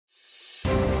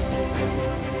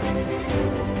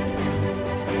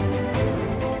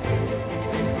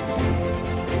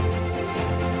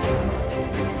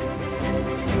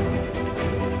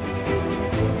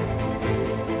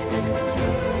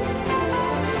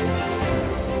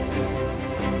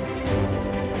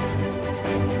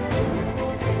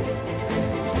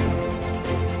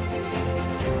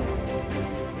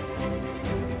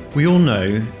We all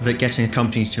know that getting a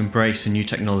company to embrace a new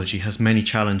technology has many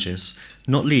challenges,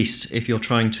 not least if you're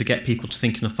trying to get people to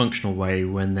think in a functional way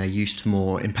when they're used to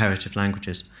more imperative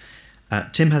languages.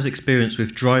 Tim has experience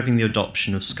with driving the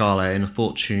adoption of Scala in a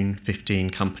Fortune 15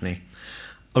 company.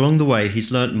 Along the way,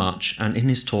 he's learnt much, and in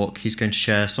his talk, he's going to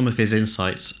share some of his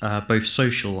insights, both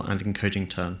social and in coding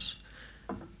terms.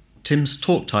 Tim's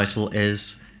talk title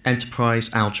is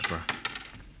Enterprise Algebra.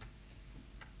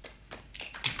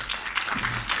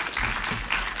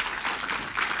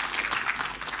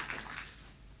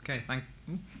 Okay,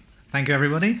 thank you,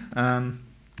 everybody.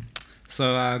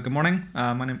 Good morning.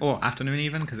 My name, or afternoon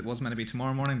even, because it was meant to be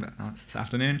tomorrow morning, but now it's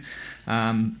afternoon.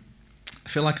 I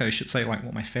feel like I should say like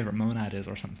what my favorite monad is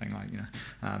or something like, you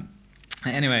know.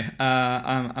 Anyway,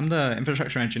 I'm the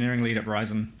infrastructure engineering lead at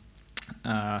Verizon.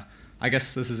 I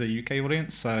guess this is a UK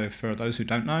audience, so for those who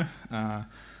don't know,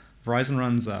 Verizon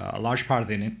runs a large part of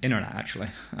the internet,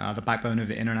 actually, the backbone of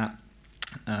the internet.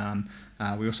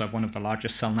 We also have one of the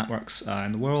largest cell networks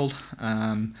in the world,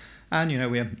 and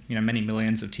we have many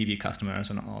millions of TV customers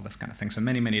and all this kind of thing. So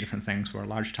many different things. We're a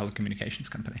large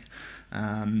telecommunications company.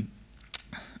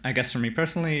 I guess for me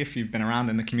personally, if you've been around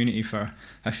in the community for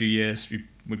a few years, you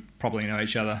would probably know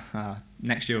each other.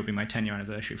 Next year will be my 10-year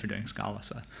anniversary for doing Scala,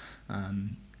 so I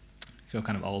feel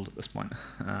kind of old at this point.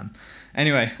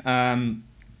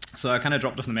 So I kind of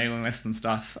dropped off the mailing list and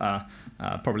stuff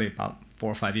probably about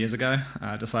 4 or 5 years ago.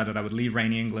 I decided I would leave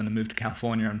rainy England and move to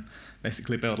California and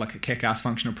basically build like a kick-ass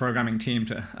functional programming team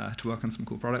to work on some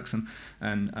cool products. And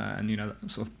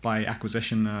sort of by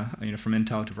acquisition, from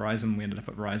Intel to Verizon, we ended up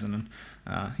at Verizon.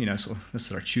 And sort of this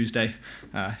is our Tuesday.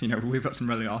 We've got some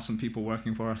really awesome people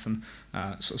working for us, and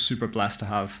sort of super blessed to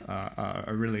have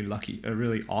a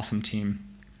really awesome team.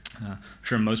 I'm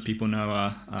sure most people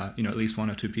know, at least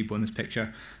 1 or 2 people in this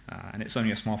picture, and it's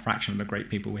only a small fraction of the great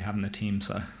people we have in the team.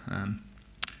 So,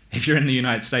 if you're in the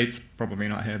United States, probably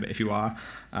not here, but if you are,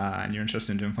 and you're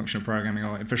interested in doing functional programming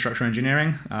or infrastructure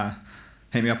engineering,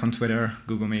 hit me up on Twitter,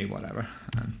 Google me, whatever.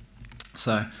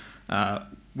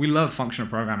 We love functional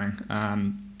programming.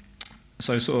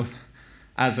 So, sort of,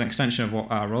 as an extension of what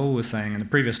Raul was saying in the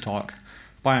previous talk,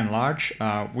 by and large,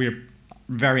 we're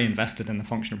very invested in the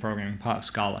functional programming part of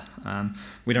Scala.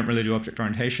 We don't really do object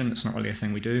orientation. It's not really a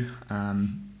thing we do.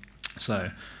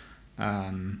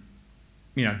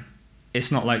 It's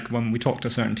not like when we talk to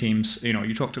certain teams,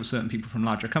 you talk to certain people from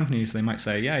larger companies, they might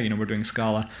say, yeah, we're doing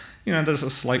Scala. There's a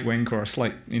slight wink or a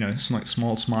slight,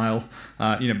 small smile,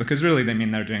 because really they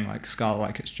mean they're doing like Scala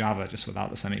like it's Java, just without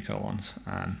the semicolons.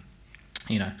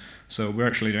 So we're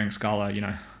actually doing Scala,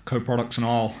 coproducts and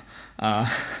all.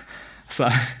 So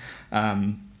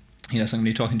I'm going to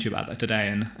be talking to you about that today,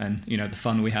 and the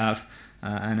fun we have,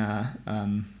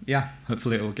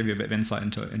 hopefully it will give you a bit of insight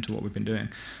into what we've been doing.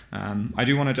 I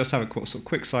do want to just have a quick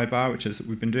sidebar, which is that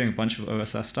we've been doing a bunch of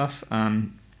OSS stuff.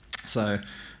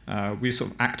 We've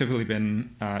sort of actively been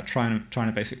trying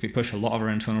to basically push a lot of our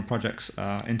internal projects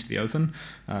into the open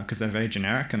because they're very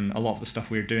generic, and a lot of the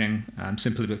stuff we're doing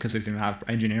simply because of the amount of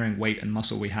engineering weight and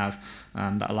muscle we have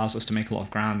that allows us to make a lot of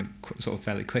ground sort of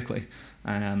fairly quickly.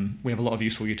 And we have a lot of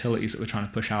useful utilities that we're trying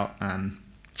to push out.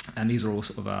 And these are all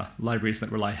sort of libraries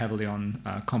that rely heavily on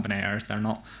combinators. They're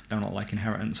not like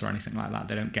inheritance or anything like that.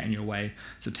 They don't get in your way.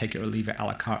 It's a take it or leave it a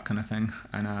la carte kind of thing.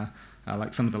 And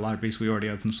like some of the libraries we already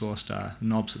open sourced,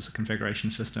 knobs as a configuration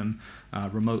system,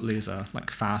 remotely as a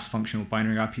fast functional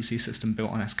binary RPC system built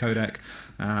on scodec.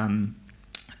 And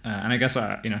I guess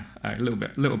a little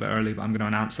bit early, but I'm going to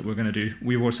announce that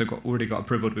we've also already got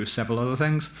approval to do several other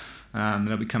things.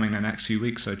 They'll be coming in the next few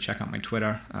weeks, so check out my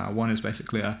Twitter. One is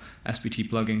basically a SBT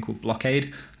plugin called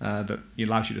Blockade that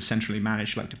allows you to centrally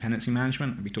manage dependency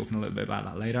management. I'll be talking a little bit about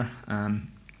that later.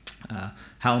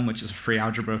 Helm, which is a free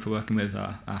algebra for working with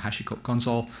HashiCorp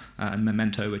console, and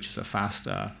Memento, which is a fast,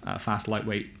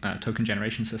 lightweight token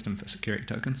generation system for security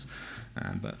tokens.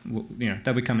 But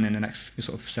they'll be coming in the next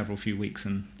sort of several few weeks,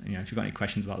 and if you've got any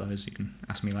questions about those, you can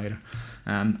ask me later.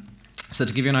 So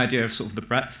to give you an idea of sort of the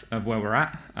breadth of where we're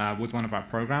at with one of our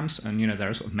programs, and there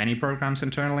are sort of many programs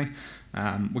internally.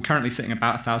 We're currently sitting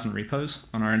about 1,000 repos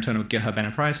on our internal GitHub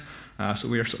enterprise, so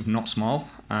we are sort of not small.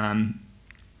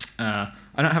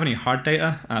 I don't have any hard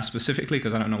data specifically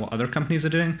because I don't know what other companies are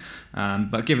doing,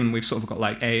 but given we've sort of got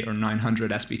 800 or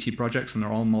 900 SBT projects and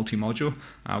they're all multi-module,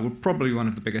 we're probably one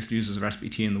of the biggest users of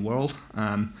SBT in the world.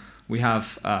 We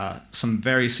have some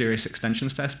very serious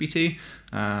extensions to SBT.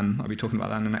 I'll be talking about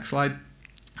that in the next slide.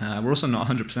 We're also not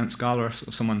 100% Scala. So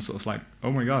someone's sort of like,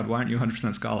 oh my god, why aren't you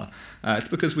 100% Scala? It's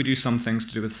because we do some things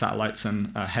to do with satellites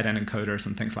and head-end encoders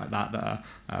and things like that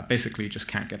that basically just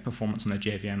can't get performance on the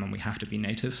JVM, and we have to be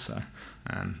native. So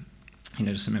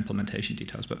just some implementation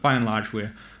details. But by and large,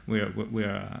 we're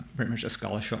pretty much a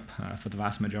Scala shop for the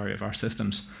vast majority of our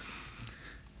systems.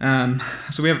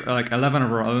 So we have like 11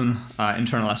 of our own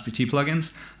internal SPT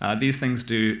plugins. These things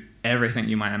do everything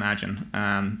you might imagine.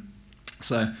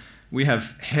 So we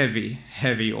have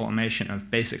heavy automation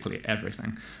of basically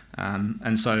everything.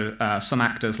 And so some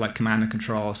act as like command and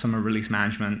control, some are release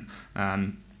management.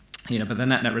 But the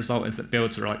net result is that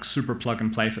builds are like super plug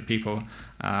and play for people,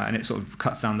 and it sort of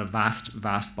cuts down the vast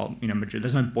bulk.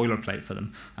 There's no boilerplate for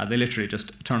them. They literally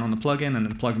just turn on the plugin, and then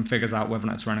the plugin figures out whether or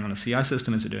not it's running on a CI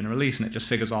system, is it doing a release, and it just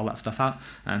figures all that stuff out.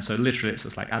 And so literally, it's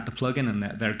just like add the plugin, and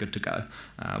they're good to go,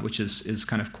 which is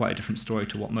kind of quite a different story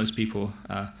to what most people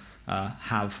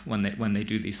have when they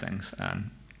do these things.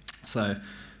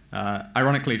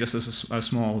 Ironically, just as a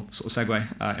small sort of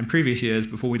segue, in previous years,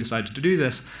 before we decided to do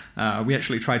this, we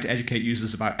actually tried to educate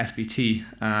users about SPT.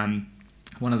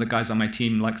 One of the guys on my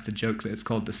team likes to joke that it's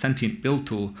called the sentient build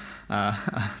tool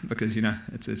because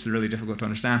it's really difficult to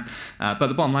understand. But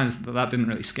the bottom line is that didn't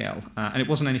really scale, and it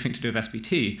wasn't anything to do with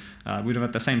SPT. We'd have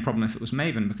had the same problem if it was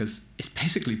Maven, because it's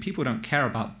basically people don't care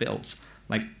about builds.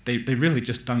 Like they really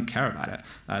just don't care about it.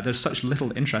 There's such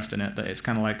little interest in it that it's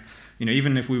kind of like,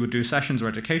 even if we would do sessions or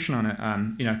education on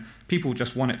it, people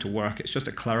just want it to work. It's just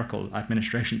a clerical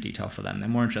administration detail for them. They're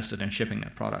more interested in shipping their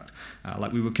product.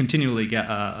 Like we would continually get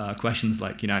questions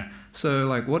like, so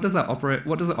like what does it operate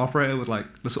with,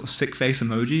 like the sort of sick face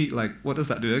emoji? Like what does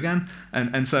that do again?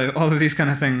 And so all of these kind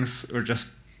of things are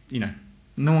just,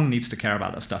 no one needs to care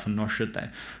about that stuff, and nor should they.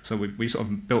 So we sort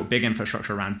of built big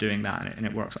infrastructure around doing that, and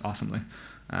it works awesomely.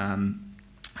 And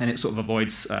it sort of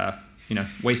avoids,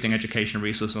 wasting educational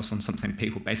resources on something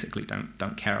people basically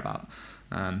don't care about.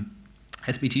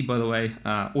 SPT, by the way,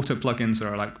 auto plugins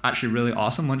are like actually really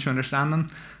awesome once you understand them.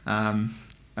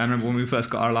 I remember when we first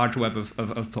got our large web of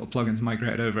plugins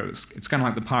migrated over, it's kind of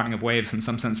like the parting of waves in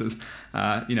some senses.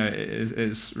 It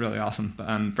is really awesome.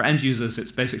 But for end users,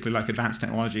 it's basically like advanced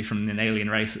technology from an alien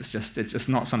race. It's just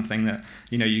not something that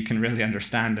you can really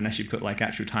understand unless you put like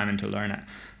actual time in to learn it.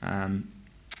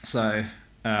 So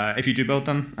if you do build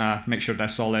them, make sure they're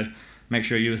solid. Make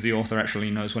sure you as the author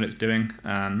actually knows what it's doing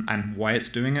and why it's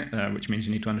doing it, which means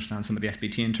you need to understand some of the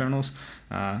SPT internals.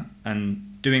 And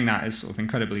doing that is sort of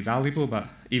incredibly valuable, but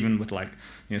even with like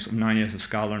sort of 9 years of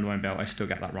Scala under my belt, I still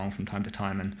get that wrong from time to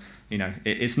time. And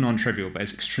it's non-trivial, but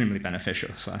it's extremely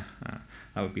beneficial. So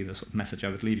that would be the sort of message I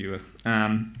would leave you with.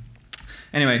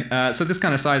 Anyway, so this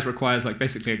kind of size requires like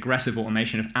basically aggressive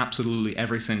automation of absolutely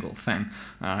every single thing.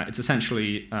 It's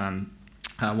essentially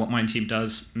what my team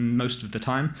does most of the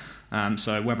time.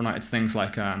 So whether or not it's things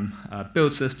like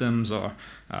build systems or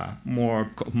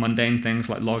more mundane things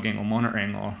like logging or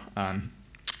monitoring, or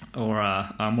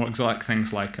more exotic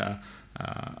things like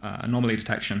anomaly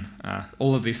detection,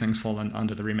 all of these things fall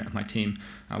under the remit of my team.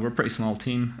 We're a pretty small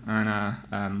team,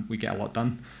 and we get a lot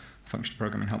done. Functional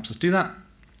programming helps us do that.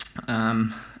 I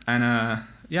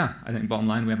think bottom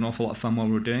line, we have an awful lot of fun while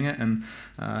we're doing it, and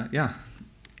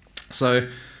So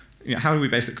how do we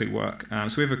basically work?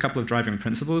 So we have a couple of driving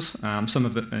principles. Some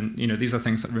of these are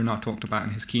things that Runar talked about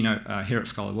in his keynote here at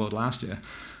Scala World last year.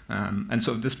 And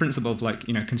so this principle of like,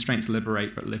 constraints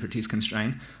liberate, but liberties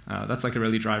constrain, that's like a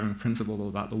really driving principle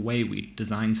about the way we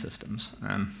design systems.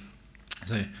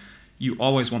 So you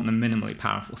always want the minimally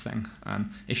powerful thing.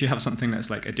 If you have something that's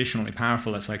like additionally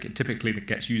powerful, it's like it typically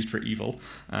gets used for evil.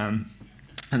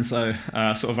 And so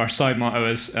sort of our side motto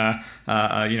is, I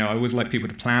always like people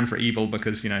to plan for evil,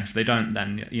 because, if they don't,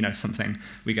 then,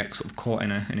 we get sort of caught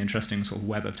in an interesting sort of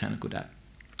web of technical debt.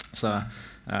 So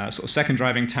sort of second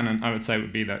driving tenet, I would say,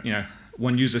 would be that,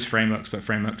 one uses frameworks, but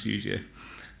frameworks use you.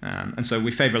 And so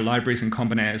we favor libraries and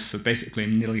combinators for basically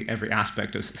nearly every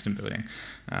aspect of system building.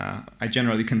 I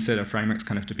generally consider frameworks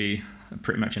kind of to be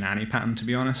pretty much an Annie pattern, to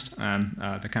be honest.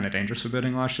 They're kind of dangerous for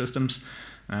building large systems.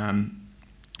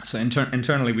 So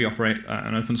internally, we operate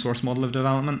an open source model of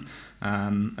development.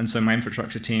 And so my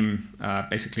infrastructure team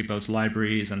basically builds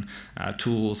libraries and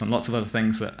tools and lots of other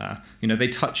things that, they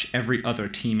touch every other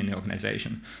team in the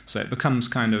organization. So it becomes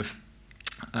kind of,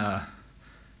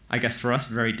 I guess for us,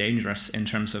 very dangerous in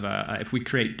terms of if we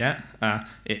create debt,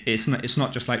 it's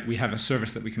not just like we have a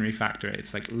service that we can refactor.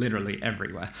 It's like literally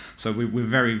everywhere. So we're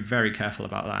very, very careful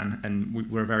about that, and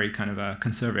we're very kind of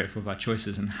conservative with our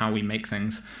choices and how we make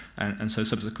things. And so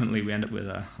subsequently, we end up with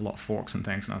a lot of forks and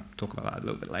things, and I'll talk about that a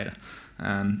little bit later.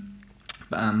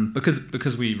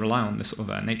 Because we rely on this sort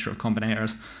of nature of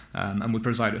combinators, and we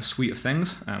provide a suite of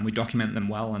things, we document them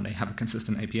well, and they have a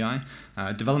consistent API.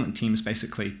 Development teams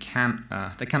basically can't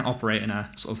operate in a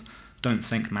sort of don't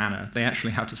think manner. They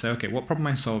actually have to say, okay, what problem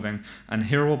am I solving? And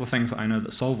here are all the things that I know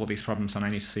that solve all these problems, and I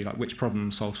need to see like which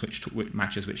problem solves which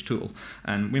matches which tool.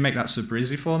 And we make that super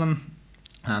easy for them.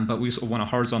 But we sort of want to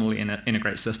horizontally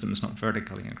integrate systems, not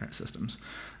vertically integrate systems.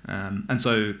 And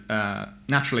so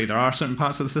naturally, there are certain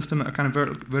parts of the system that are kind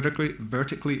of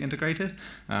vertically integrated,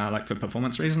 like for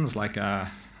performance reasons, like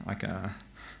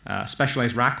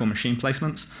specialized rack or machine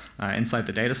placements inside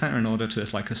the data center in order to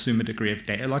like assume a degree of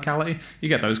data locality. You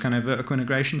get those kind of vertical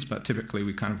integrations, but typically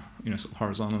we kind of sort of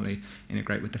horizontally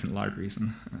integrate with different libraries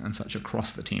and such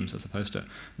across the teams, as opposed to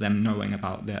them knowing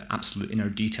about the absolute inner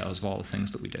details of all the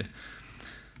things that we do.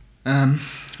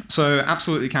 So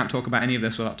absolutely can't talk about any of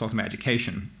this without talking about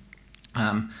education.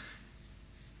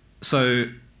 So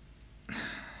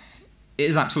it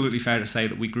is absolutely fair to say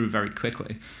that we grew very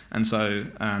quickly, and so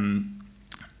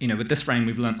with this frame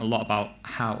we've learned a lot about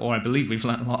how, or I believe we've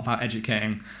learned a lot about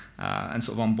educating and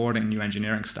sort of onboarding new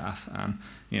engineering staff.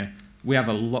 We have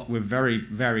a lot. We're very,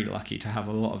 very lucky to have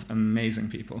a lot of amazing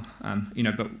people.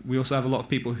 But we also have a lot of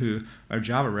people who are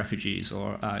Java refugees,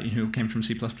 or who came from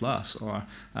C++, or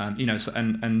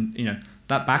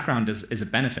that background is a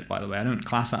benefit. By the way, I don't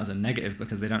class that as a negative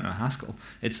because they don't know Haskell.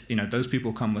 It's those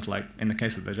people come with, like in the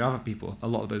case of the Java people, a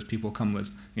lot of those people come with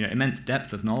immense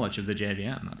depth of knowledge of the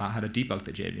JVM, about how to debug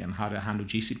the JVM, how to handle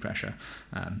GC pressure.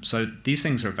 So these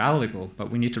things are valuable,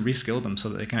 but we need to reskill them so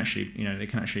that they can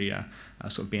actually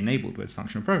sort of be enabled with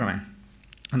functional programming.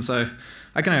 And so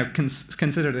I kind of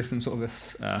consider this in sort of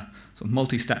this sort of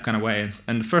multi-step kind of way.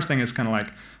 And the first thing is kind of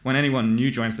like when anyone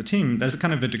new joins the team, there's a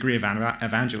kind of a degree of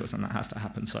evangelism that has to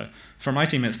happen. So for my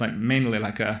team, it's like mainly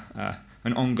like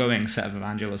an ongoing set of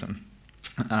evangelism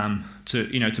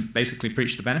to basically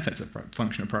preach the benefits of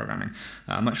functional programming.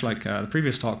 Much like the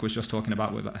previous talk was just talking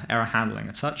about with error handling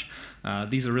and such.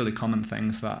 These are really common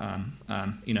things that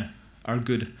are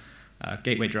good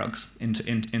gateway drugs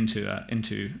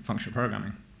into functional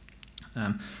programming.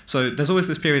 So there's always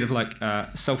this period of like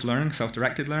self-learning,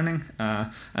 self-directed learning,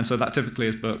 and so that typically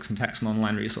is books and text and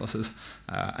online resources.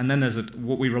 And then there's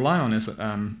what we rely on is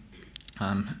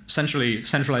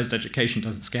centralized education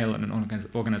doesn't scale in an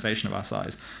organization of our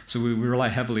size. So we rely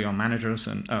heavily on managers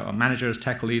and managers,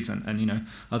 tech leads, and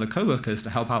other coworkers to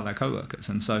help out their coworkers.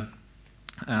 And so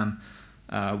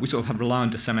we sort of rely on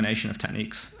dissemination of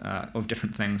techniques of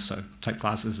different things. So type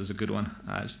classes is a good one.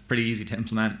 It's pretty easy to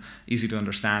implement, easy to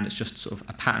understand. It's just sort of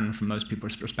a pattern from most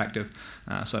people's perspective.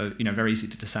 So very easy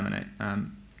to disseminate.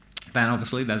 Then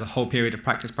obviously there's a whole period of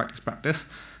practice.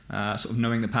 Sort of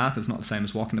knowing the path is not the same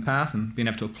as walking the path, and being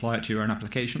able to apply it to your own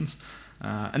applications.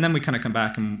 And then we kind of come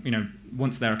back and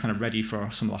once they're kind of ready for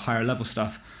some of the higher level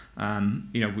stuff,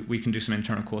 we can do some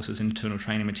internal courses, internal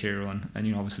training material, and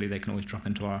obviously they can always drop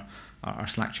into our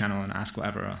Slack channel and ask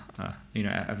whatever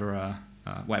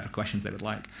questions they would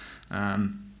like.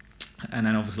 And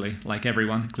then obviously, like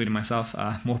everyone, including myself,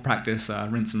 more practice,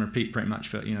 rinse and repeat pretty much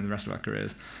for the rest of our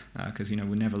careers, because we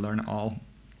never learn it all.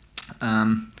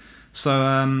 So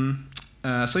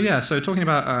talking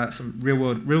about some real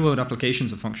world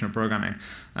applications of functional programming,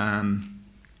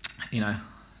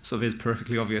 sort of is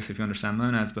perfectly obvious if you understand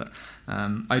monads, but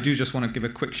I do just want to give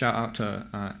a quick shout out to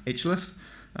HList.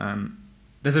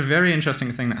 There's a very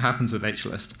interesting thing that happens with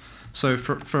HList. So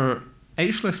for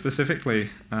HList specifically,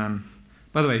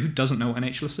 by the way, who doesn't know what an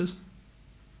HList is?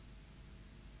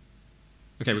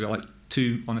 Okay, we've got like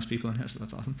 2 honest people in here, so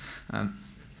that's awesome.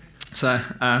 So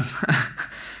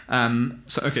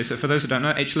for those who don't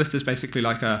know, HList is basically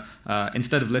like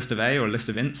instead of list of A or list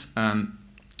of ints,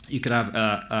 you could have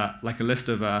like a list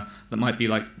of that might be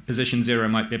like position 0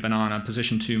 might be a banana,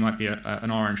 position 2 might be an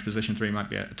orange, position 3 might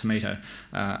be a tomato,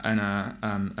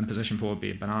 and position 4 would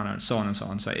be a banana, and so on and so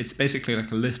on. So it's basically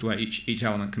like a list where each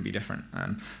element can be different,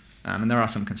 and there are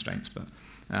some constraints, but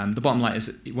the bottom line is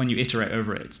that when you iterate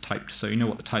over it, it's typed, so you know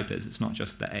what the type is. It's not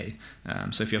just the A.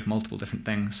 So if you have multiple different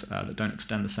things that don't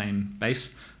extend the same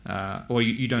base, or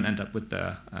you don't end up with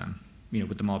the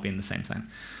with them all being the same thing.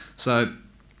 So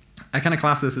I kind of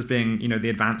class this as being the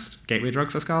advanced gateway drug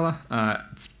for Scala.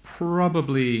 It's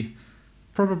probably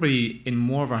in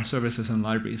more of our services and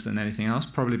libraries than anything else,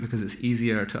 probably because it's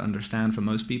easier to understand for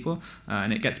most people,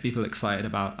 and it gets people excited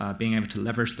about being able to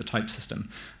leverage the type system.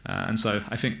 And so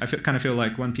I kind of feel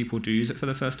like when people do use it for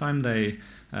the first time, they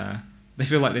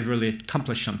feel like they've really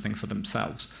accomplished something for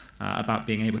themselves about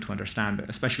being able to understand it,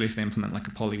 especially if they implement like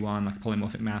a poly1, like a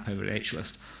polymorphic map over the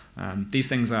HList. These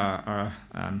things are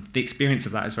the experience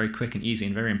of that is very quick and easy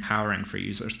and very empowering for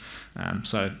users.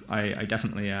 So I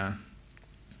definitely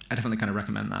kind of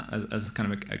recommend that as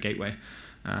kind of a gateway.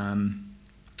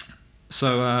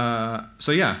 So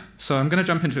I'm going to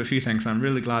jump into a few things. I'm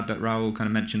really glad that Raul kind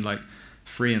of mentioned like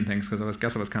free and things, because I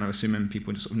guess I was kind of assuming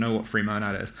people just sort of know what free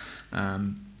monad is.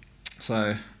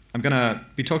 So I'm going to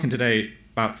be talking today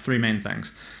about three main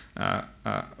things.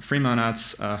 Free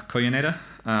monads, co-Unida,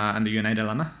 and the Unida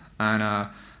lemma, and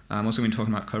I'm also going to be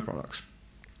talking about coproducts.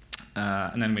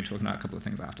 And then we're talking about a couple of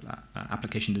things after that.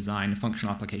 Application design,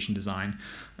 functional application design,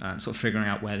 sort of figuring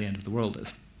out where the end of the world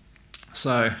is.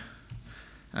 So,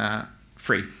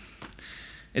 free.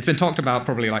 It's been talked about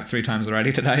probably like 3 times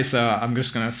already today, so I'm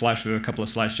just going to flash through a couple of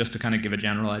slides just to kind of give a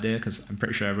general idea, because I'm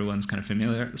pretty sure everyone's kind of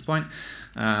familiar at this point.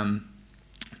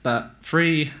 But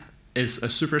free is a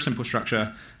super simple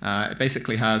structure. It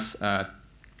basically has,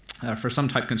 for some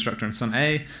type constructor and some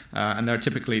A, and they're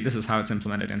typically, this is how it's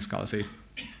implemented in Scala-C.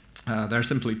 There are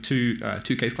simply two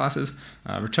case classes,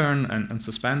 return and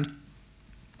suspend.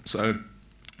 So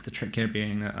the trick here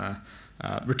being that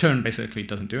return basically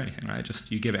doesn't do anything, right?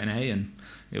 Just you give it an A and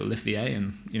it will lift the A,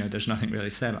 and there's nothing really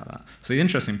to say about that. So the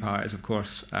interesting part is, of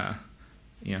course,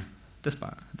 this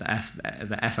part,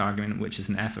 the S argument, which is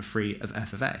an F of free of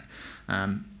F of A.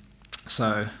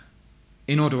 So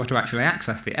in order to actually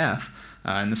access the F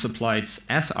in the supplied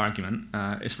S argument,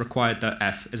 it's required that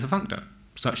F is a functor,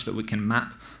 such that we can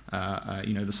map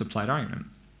the supplied argument.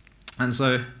 And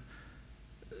so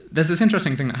there's this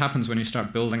interesting thing that happens when you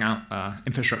start building out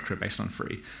infrastructure based on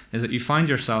free, is that you find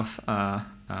yourself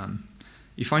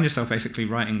basically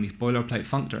writing these boilerplate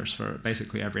functors for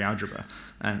basically every algebra,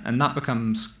 and that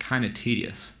becomes kind of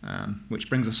tedious, which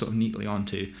brings us sort of neatly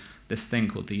onto this thing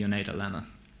called the Unida lemma.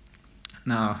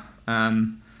 Now,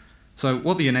 so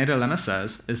what the Unida lemma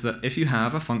says is that if you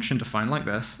have a function defined like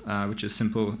this, which is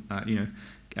simple,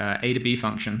 A to B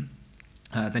function,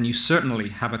 then you certainly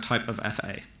have a type of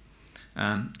FA.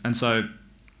 And so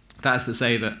that is to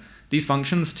say that these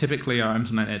functions typically are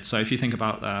implemented. So if you think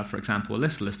about, for example, a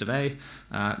list of A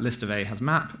has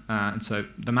map, and so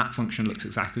the map function looks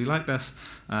exactly like this.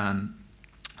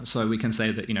 So we can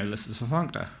say that list is a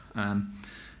functor.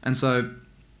 And so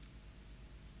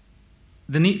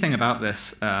the neat thing about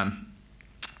this,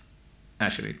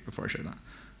 actually, before I show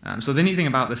that, so the neat thing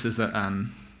about this is that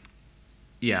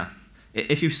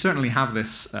if you certainly have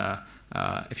this, functor,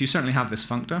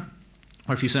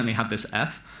 or if you certainly have this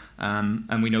F,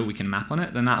 and we know we can map on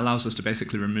it, then that allows us to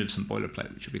basically remove some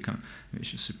boilerplate,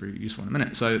 which is super useful in a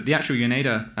minute. So the actual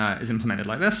Unida is implemented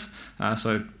like this.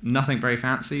 So nothing very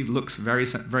fancy, looks very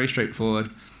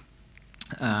straightforward.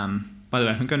 By the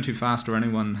way, if I'm going too fast or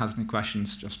anyone has any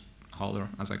questions, just holler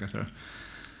as I go through.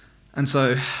 And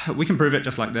so we can prove it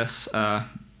just like this.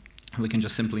 We can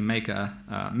just simply make a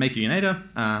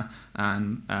Unida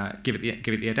and give it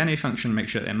the identity function, make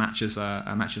sure that it matches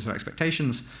our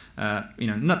expectations.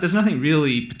 There's nothing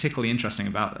really particularly interesting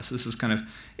about this. This is kind of,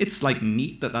 it's like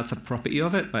neat that that's a property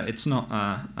of it, but it's not.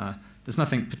 There's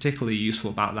nothing particularly useful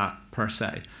about that per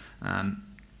se.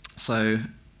 So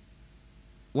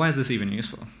why is this even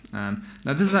useful? Now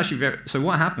this is actually so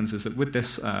what happens is that with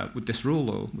this rule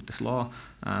or with this law.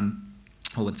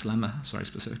 Or with this lemma, sorry,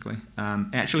 specifically,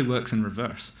 it actually works in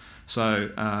reverse.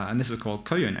 So, and this is called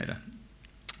co-Unida.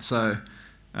 So,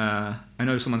 I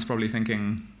know someone's probably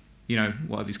thinking,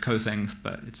 what are these co-things?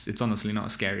 But it's honestly not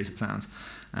as scary as it sounds.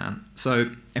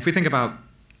 So, if we think about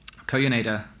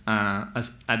co-Unida,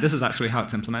 this is actually how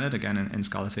it's implemented again in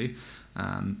Scala-C.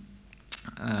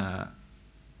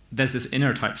 There's this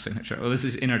inner type signature, or there's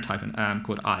this inner type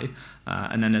called I,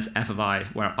 and then there's f of I,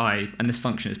 where I, and this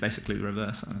function is basically the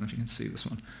reverse. I don't know if you can see this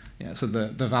one. Yeah, so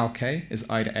the val k is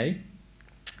I to A.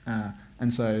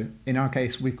 And so in our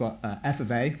case, we've got f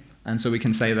of A, and so we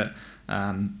can say that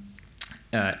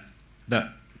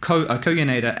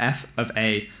co-Unida f of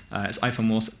A is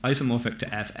isomorphic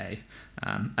to f A.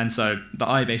 And so the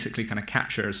I basically kind of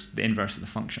captures the inverse of the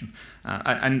function.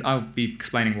 And I'll be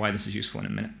explaining why this is useful in a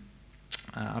minute.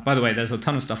 By the way, there's a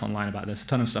ton of stuff online about this, a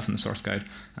ton of stuff in the source code.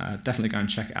 Definitely go and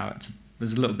check it out.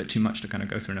 There's a little bit too much to kind of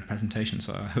go through in a presentation,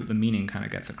 so I hope the meaning kind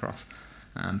of gets across.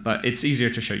 But it's easier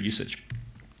to show usage.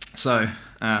 So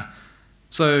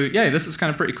yeah, this is kind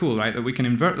of pretty cool, right? That we can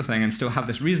invert the thing and still have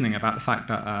this reasoning about the fact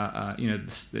that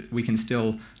that we can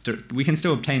still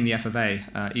obtain the f of a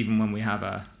even when we have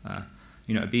a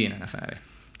b in an f of a.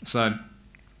 So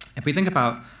if we think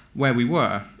about where we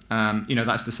were,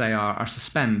 that's to say our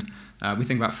suspend. We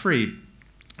think about free,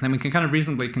 then we can kind of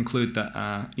reasonably conclude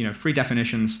that free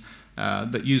definitions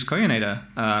that use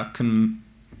co-Unida can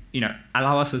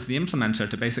allow us as the implementer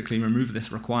to basically remove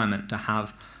this requirement to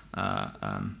have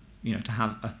to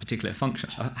have a particular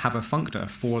function, have a functor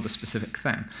for the specific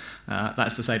thing.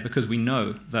 That's to say, because we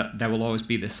know that there will always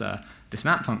be this this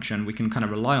map function, we can kind of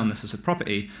rely on this as a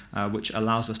property, which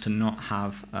allows us to not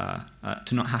have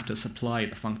to supply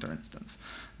the functor instance.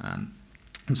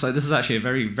 And so this is actually a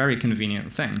very, very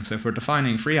convenient thing. So if we're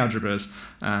defining free algebras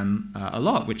a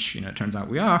lot, which it turns out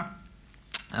we are,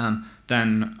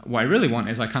 then what I really want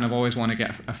is I kind of always want to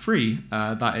get a free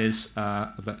that is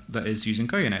using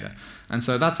CoUniter. And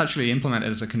so that's actually implemented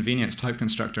as a convenience type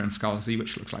constructor in Scala-Z,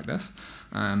 which looks like this.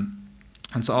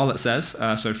 And so all it says,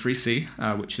 so free C,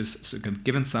 which is sort of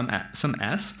given some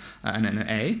S and then an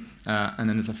A, and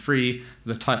then there's a free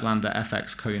the type lambda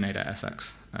fx CoUniter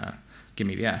sx. Give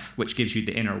me the f, which gives you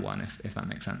the inner one, if that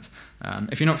makes sense.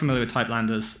 If you're not familiar with type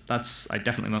lambdas, I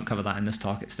definitely won't cover that in this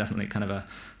talk. It's definitely kind of a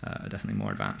definitely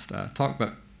more advanced talk.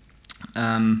 But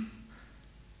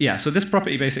yeah, so this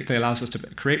property basically allows us to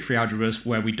create free algebras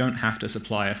where we don't have to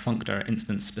supply a functor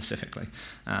instance specifically.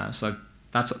 So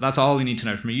that's all you need to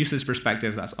know. From a usage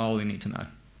perspective, that's all you need to know.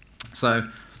 So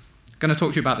I'm going to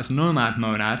talk to you about this nomad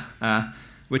monad,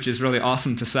 which is really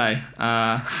awesome to say.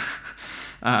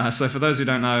 So for those who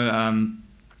don't know,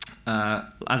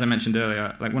 as I mentioned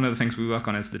earlier, like one of the things we work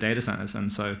on is the data centers,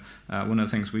 and so one of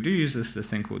the things we do use is this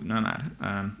thing called Nomad,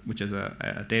 which is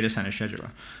a data center scheduler,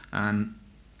 and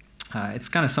it's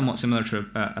kind of somewhat similar to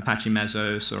Apache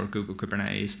Mesos or Google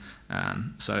Kubernetes.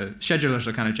 So schedulers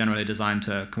are kind of generally designed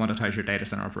to commoditize your data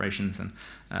center operations, and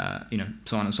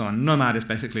so on and so on. Nomad is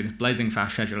basically this blazing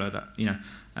fast scheduler that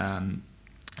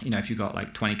if you've got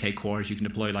like 20K cores, you can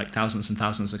deploy like thousands and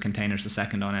thousands of containers a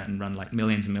second on it and run like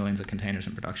millions and millions of containers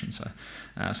in production. So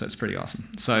it's pretty awesome.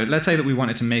 So let's say that we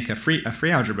wanted to make a free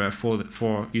algebra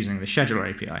for using the scheduler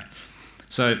API.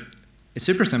 So it's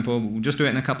super simple. We'll just do it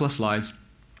in a couple of slides,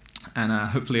 and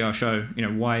hopefully I'll show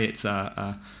why it's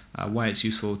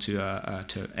useful to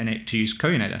use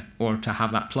CoUniter, or to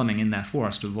have that plumbing in there for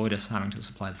us to avoid us having to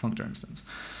supply the functor instance.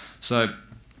 So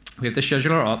we have the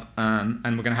scheduler up, and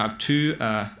we're going to have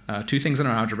two things in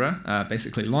our algebra,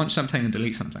 basically launch something and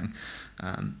delete something.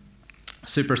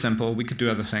 Super simple. We could do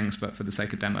other things, but for the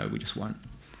sake of demo, we just won't.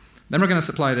 Then we're going to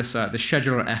supply this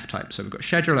scheduler f type. So we've got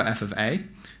scheduler f of a,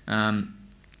 and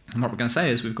what we're going to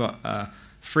say is we've got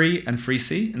free and free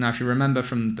C. And now if you remember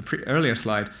from the earlier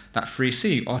slide, that free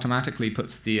C automatically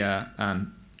puts the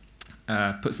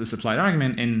supplied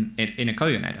argument in a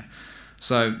CoUniter.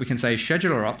 So we can say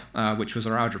scheduler up, which was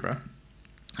our algebra,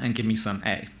 and give me some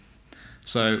A.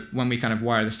 So when we kind of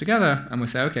wire this together and we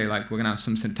say, okay, like we're going to have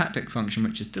some syntactic function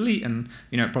which is delete, and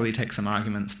it probably takes some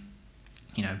arguments,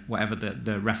 whatever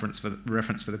the reference for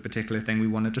the particular thing we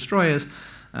want to destroy is,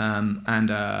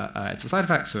 and it's a side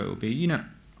effect, so it will be unit,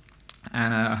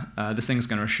 and this thing's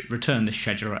going to return this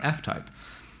scheduler f type.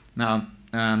 Now.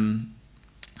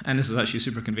 And this is actually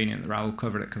super convenient that Raoul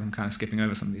covered it, because I'm kind of skipping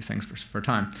over some of these things for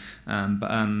time.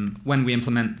 But when we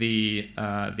implement the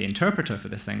interpreter for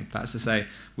this thing, that's to say,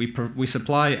 we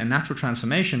supply a natural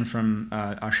transformation from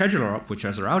our scheduler up, which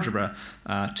is our algebra,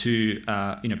 to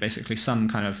basically some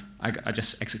kind of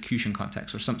just execution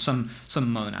context, or some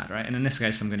monad, right? And in this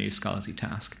case, I'm going to use Scala-Z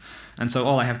task. And so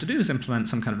all I have to do is implement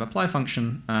some kind of apply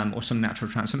function or some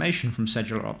natural transformation from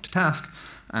scheduler up to task,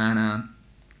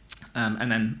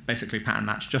 and then basically pattern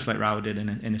match, just like Raoul did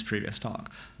in his previous talk.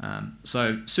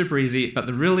 So super easy, but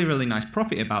the really, really nice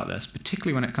property about this,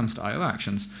 particularly when it comes to I/O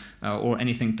actions, or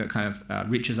anything that kind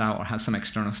of reaches out or has some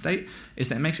external state, is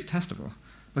that it makes it testable.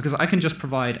 Because I can just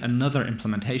provide another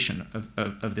implementation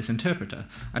of this interpreter.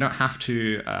 I don't have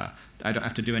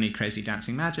to do any crazy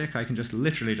dancing magic. I can just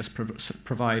literally just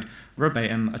provide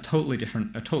verbatim a totally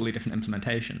different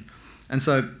implementation. And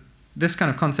so this kind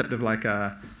of concept of like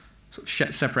sort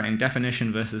of separating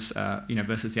definition versus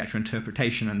versus the actual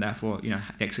interpretation, and therefore the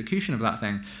execution of that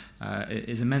thing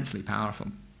is immensely powerful.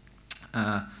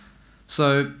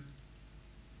 So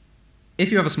if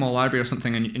you have a small library or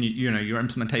something, and your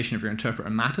implementation of your interpreter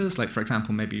matters, like for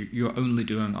example maybe you're only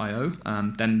doing I/O,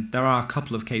 then there are a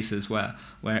couple of cases where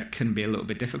it can be a little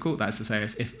bit difficult. That's to say,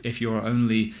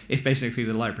 if basically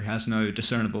the library has no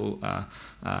discernible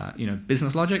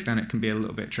business logic, then it can be a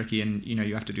little bit tricky, and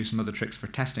you have to do some other tricks for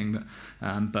testing.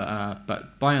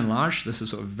 But by and large, this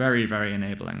is sort of very, very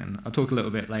enabling, and I'll talk a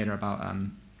little bit later about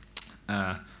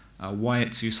why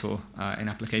it's useful in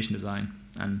application design,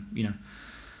 and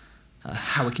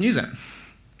how we can use it.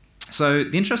 So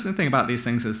the interesting thing about these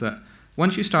things is that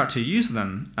once you start to use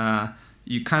them,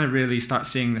 you kind of really start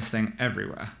seeing this thing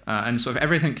everywhere, and sort of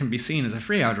everything can be seen as a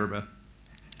free algebra.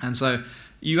 And so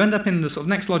you end up in the sort of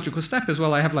next logical step as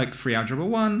well. I have like free algebra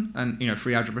 1 and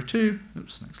free algebra 2.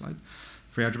 Oops, next slide.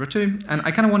 Free algebra 2, and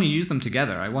I kind of want to use them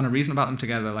together. I want to reason about them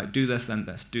together, like do this, then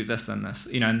this, do this, then this.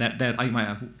 And I might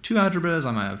have 2 algebras,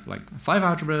 I might have like 5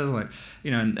 algebras, like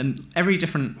and every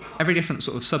different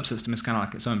sort of subsystem is kind of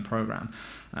like its own program.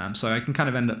 So I can kind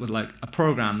of end up with like a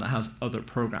program that has other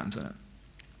programs in it.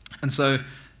 And so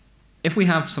if we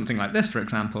have something like this, for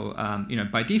example,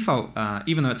 by default,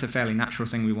 even though it's a fairly natural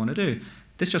thing we want to do,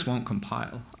 this just won't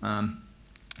compile. And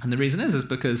the reason is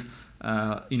because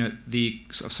the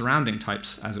sort of surrounding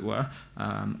types, as it were,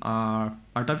 are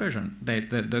divergent.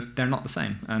 They're not the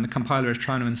same, and the compiler is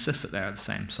trying to insist that they are the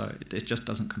same, so it just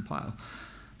doesn't compile.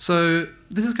 So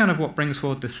this is kind of what brings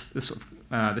forward this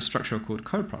structure called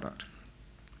coproduct.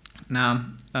 Now,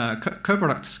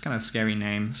 coproduct is kind of a scary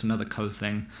name. It's another code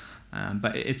thing,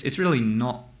 but it's really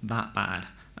not that bad,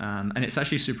 and it's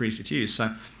actually super easy to use.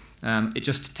 So it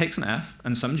just takes an F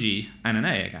and some G and an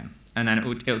A again. And then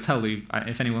it'll tell you,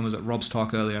 if anyone was at Rob's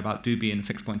talk earlier about doobie and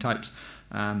fixed point types,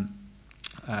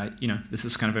 this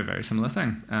is kind of a very similar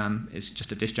thing. It's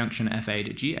just a disjunction FA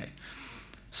to GA.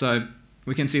 So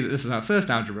we can see that this is our first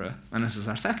algebra, and this is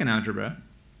our second algebra.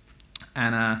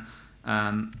 And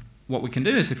what we can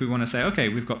do is, if we want to say, okay,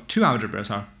 we've got two algebras,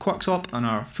 our quarks op and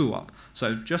our foo op.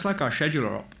 So just like our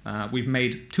scheduler op, we've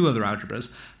made two other algebras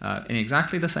in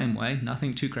exactly the same way,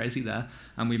 nothing too crazy there,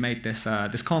 and we made this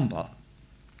comb op.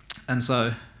 And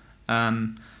so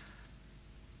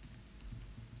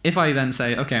if I then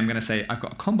say, okay, I'm going to say I've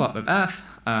got a combop of F,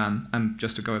 and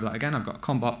just to go over that again, I've got a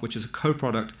combop, which is a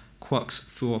coproduct quarks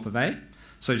foo op of A.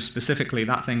 So specifically,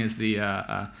 that thing is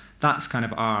that's kind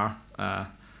of our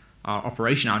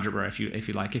operation algebra, if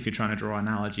you like, if you're trying to draw an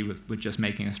analogy with just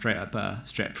making a straight up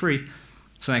free.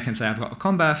 So I can say I've got a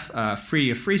combf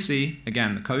free of free C,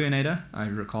 again the co-unitator, I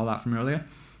recall that from earlier,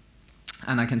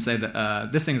 and I can say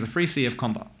that this thing is a free C of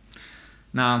combop.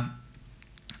 Now,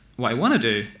 what I want to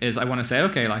do is I want to say,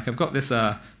 okay, like I've got this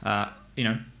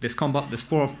this combop, this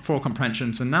four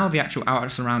comprehensions, and now the actual outer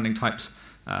surrounding types,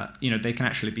 they can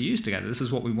actually be used together. This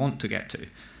is what we want to get to.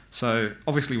 So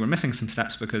obviously we're missing some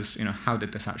steps because, how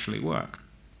did this actually work?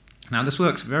 Now this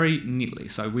works very neatly.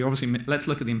 So we obviously, let's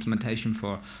look at the implementation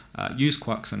for use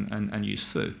quarks and use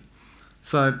foo.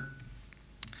 So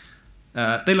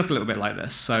they look a little bit like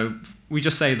this. So we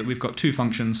just say that we've got two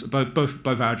functions, both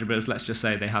algebras. Let's just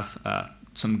say they have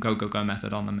some go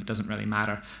method on them. It doesn't really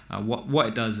matter. What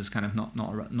it does is kind of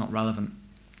not relevant.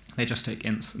 They just take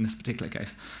ints in this particular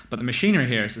case. But the machinery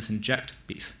here is this inject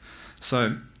piece.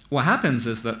 So what happens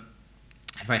is that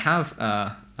if I have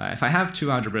two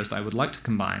algebras that I would like to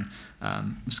combine,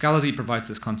 Scala-Z provides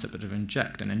this concept of an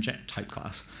inject type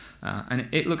class, and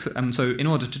it looks at so in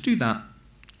order to do that,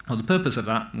 or the purpose of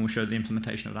that, and we'll show the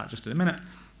implementation of that just in a minute,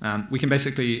 we can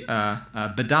basically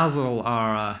bedazzle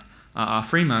our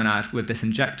free monad with this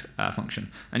inject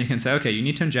function, and you can say, okay, you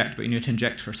need to inject, but you need to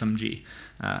inject for some G,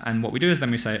 and what we do is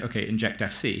then we say, okay, inject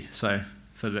FC. So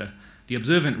for the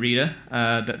observant reader,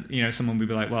 someone would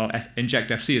be like, well, inject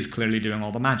FC is clearly doing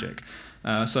all the magic.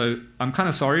 So I'm kind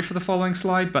of sorry for the following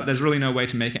slide, but there's really no way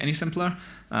to make it any simpler.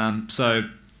 We're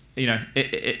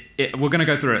going to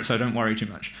go through it, so don't worry too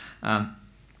much.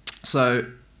 So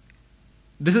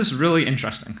this is really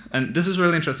interesting, and this is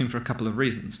really interesting for a couple of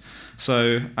reasons.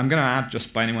 So I'm going to add,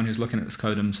 just by anyone who's looking at this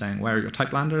code and saying, where are your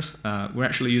type landers? We're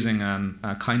actually using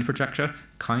a kind projector.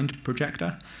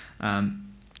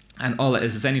 And all it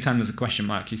is anytime there's a question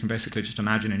mark, you can basically just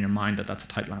imagine in your mind that that's a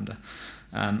type lambda.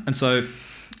 And so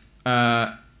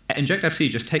inject FC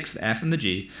just takes the F and the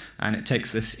G, and it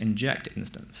takes this inject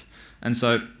instance. And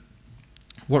so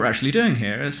what we're actually doing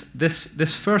here is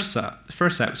this first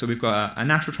step. So we've got a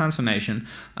natural transformation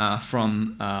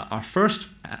from our first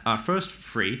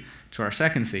free to our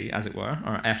second C, as it were,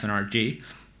 our F and our G.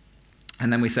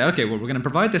 And then we say, okay, well, we're going to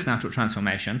provide this natural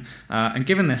transformation, and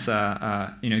given this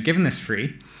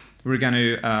free, we're going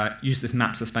to use this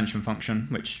map suspension function,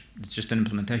 which is just an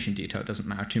implementation detail, it doesn't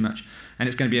matter too much. And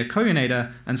it's going to be a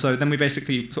co-unitator, and so then we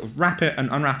basically sort of wrap it and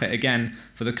unwrap it again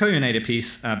for the co-unitator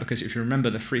piece, because if you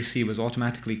remember, the free C was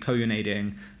automatically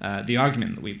co-unitating the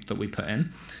argument that we put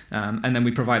in. And then we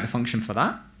provide the function for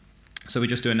that. So we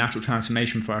just do a natural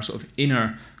transformation for our sort of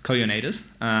inner co-unitors,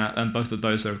 and both of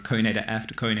those are co-unitator F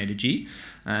to co-unitator G.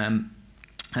 And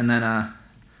then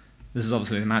this is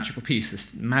obviously the magical piece,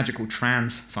 this magical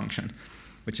trans function,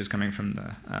 which is coming from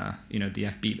the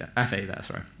FA there,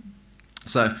 sorry.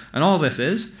 So, and all this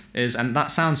is, and that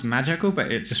sounds magical,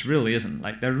 but it just really isn't.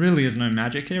 Like, there really is no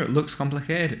magic here. It looks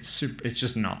complicated. It's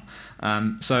just not.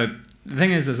 So the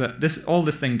thing is that all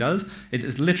this thing does, it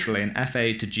is literally an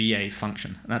FA to GA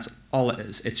function. And that's all it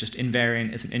is. It's just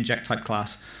invariant. It's an inject type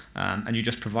class, and you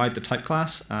just provide the type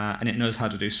class, and it knows how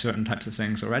to do certain types of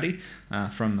things already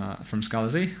from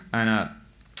Scala-Z. And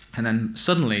then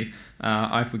suddenly,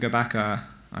 if we go back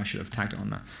I should have tagged it on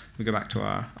there. We go back to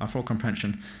our for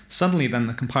comprehension. Suddenly, then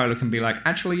the compiler can be like,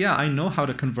 actually, yeah, I know how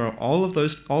to convert all of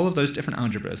those different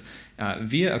algebras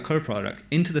via a coproduct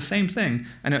into the same thing,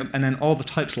 and then all the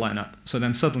types line up. So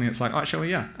then suddenly it's like, actually,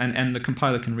 yeah, and the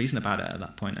compiler can reason about it at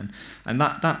that point, and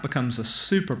that becomes a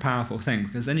super powerful thing,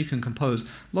 because then you can compose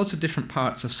lots of different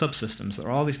parts of subsystems that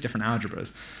are all these different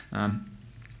algebras.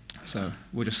 So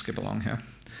we'll just skip along here.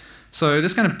 So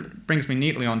this kind of brings me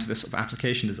neatly onto this sort of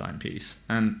application design piece.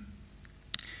 And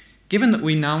given that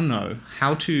we now know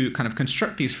how to kind of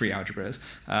construct these free algebras,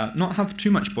 not have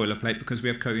too much boilerplate because we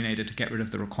have coordinated to get rid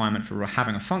of the requirement for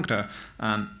having a functor,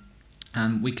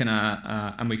 and we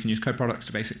can use coproducts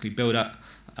to basically build up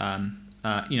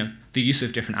the use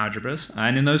of different algebras.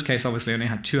 And in those cases, obviously, I only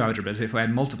had two algebras. If we had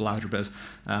multiple algebras,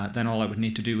 then all I would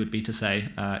need to do would be to say,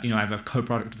 I have a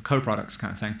coproduct of coproducts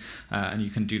kind of thing, and you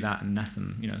can do that and nest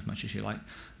them, as much as you like.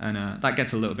 And that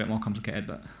gets a little bit more complicated,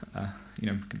 but we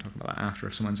can talk about that after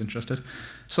if someone's interested.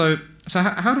 So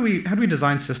how do we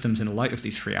design systems in light of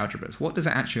these free algebras? What does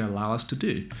it actually allow us to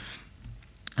do?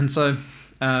 And so,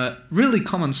 really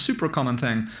common, super common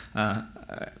thing.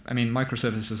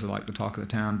 Microservices are like the talk of the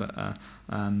town, but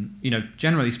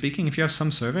generally speaking, if you have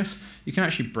some service, you can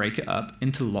actually break it up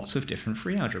into lots of different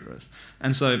free algebras.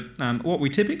 And so what we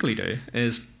typically do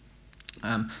is,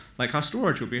 like our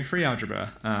storage will be a free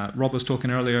algebra. Rob was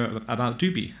talking earlier about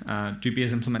Doobie. Doobie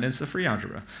is implemented as a free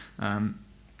algebra.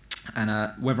 And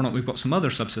whether or not we've got some other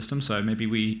subsystems, so maybe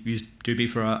we use Doobie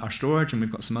for our storage, and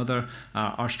we've got some other,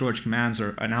 our storage commands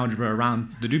are an algebra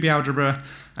around the Doobie algebra,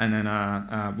 and then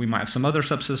we might have some other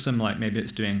subsystem, like maybe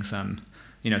it's doing some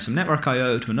network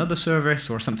I/O to another service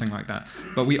or something like that.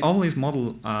 But we always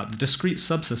model the discrete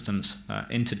subsystems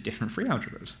into different free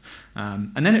algebras.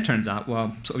 And then it turns out,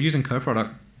 well, sort of using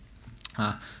coproduct,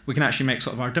 we can actually make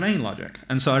sort of our domain logic.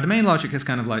 And so our domain logic is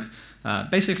kind of like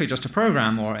basically just a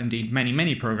program, or indeed many,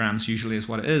 many programs usually is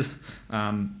what it is,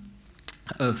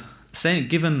 of saying,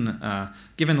 given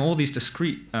all these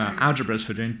discrete algebras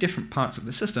for doing different parts of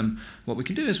the system, what we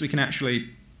can do is we can actually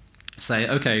say,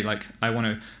 okay, like I want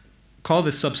to call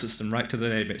this subsystem right to the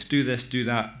database, do this, do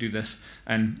that, do this,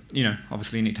 and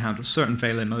obviously you need to handle certain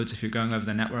failure modes if you're going over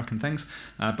the network and things.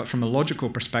 But from a logical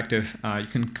perspective, you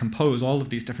can compose all of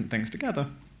these different things together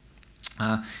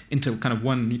into kind of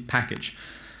one package.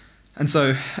 And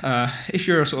so if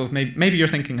you're sort of, maybe you're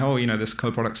thinking, oh, this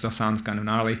coproduct stuff sounds kind of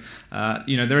gnarly.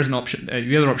 There is an option,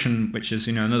 the other option, which is,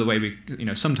 another way we,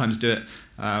 sometimes do it.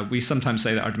 We sometimes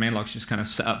say that our domain logic is kind of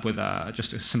set up with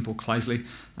just a simple Kleisli.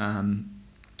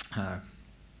 I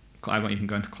won't even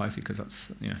go into Kleisli because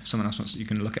that's, someone else wants, you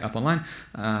can look it up online.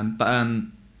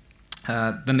 Then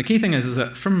the key thing is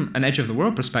that from an edge of the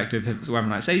world perspective, whether or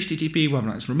not it's HTTP, whether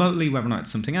or not it's remotely, whether or not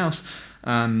it's something else,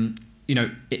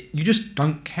 you just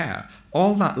don't care.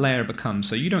 All that layer becomes,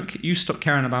 so you stop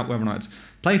caring about whether or not it's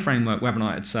Play Framework, whether or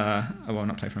not it's, well,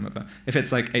 not Play Framework, but if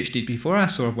it's like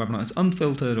HTTP4S, or whether or not it's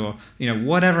unfiltered, or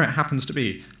whatever it happens to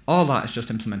be, all that is just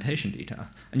implementation detail,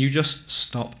 and you just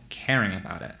stop caring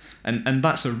about it. And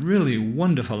that's a really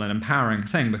wonderful and empowering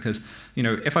thing, because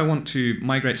if I want to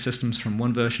migrate systems from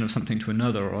one version of something to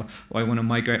another, or I want to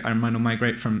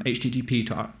migrate from HTTP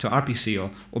to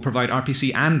RPC, or provide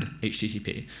RPC and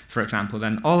HTTP, for example,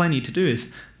 then all I need to do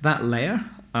is that layer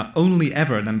only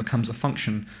ever then becomes a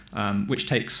function which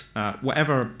takes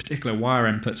whatever particular wire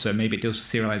input, so maybe it deals with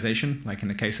serialization, like in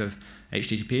the case of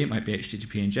HTTP, it might be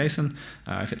HTTP and JSON.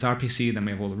 If it's RPC, then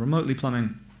we have all the remotely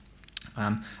plumbing.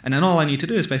 And then all I need to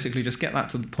do is basically just get that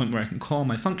to the point where I can call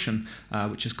my function,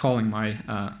 which is calling my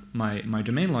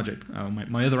domain logic,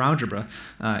 my other algebra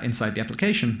inside the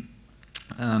application.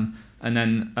 And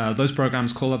then those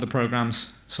programs call other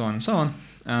programs, so on and so on.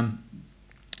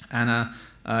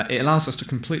 It allows us to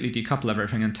completely decouple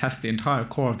everything and test the entire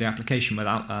core of the application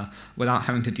without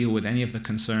having to deal with any of the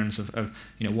concerns of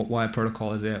what wire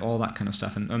protocol is it, all that kind of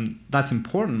stuff. And that's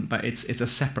important, but it's a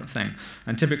separate thing.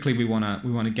 And typically we want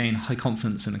to gain high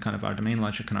confidence in the kind of our domain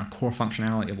logic and our core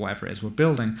functionality of whatever it is we're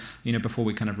building, before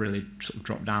we kind of really sort of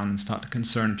drop down and start to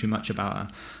concern too much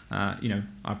about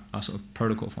our sort of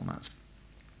protocol formats.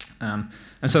 And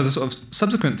so the sort of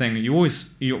subsequent thing,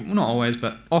 not always,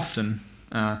 but often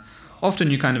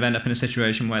you kind of end up in a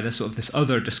situation where there's sort of this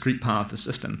other discrete part of the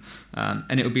system,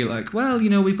 and it would be like, well,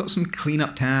 we've got some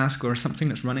cleanup task or something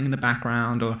that's running in the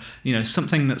background, or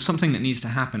something that needs to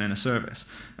happen in a service.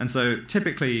 And so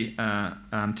typically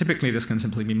this can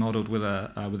simply be modeled with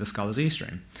a Scala Z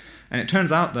stream, and it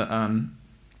turns out that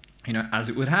as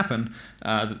it would happen,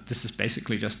 this is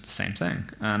basically just the same thing,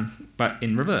 but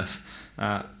in reverse.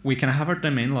 We can have our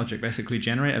domain logic basically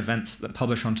generate events that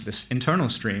publish onto this internal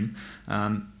stream.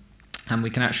 and we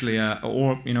can actually,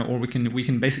 or we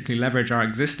can basically leverage our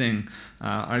existing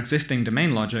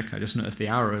domain logic. I just noticed the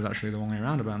arrow is actually the wrong way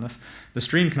around about this. The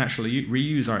stream can actually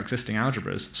reuse our existing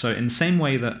algebras. So in the same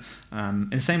way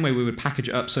we would package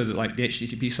it up so that like the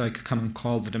HTTP side could come and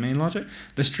call the domain logic,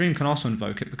 the stream can also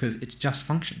invoke it because it's just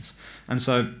functions. And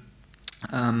so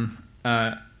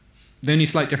the only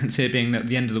slight difference here being that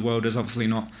the end of the world is obviously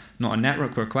not a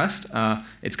network request.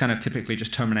 It's kind of typically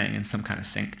just terminating in some kind of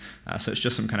sync. So it's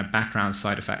just some kind of background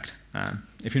side effect.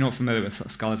 If you're not familiar with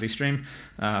Scala-based stream,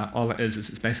 all it is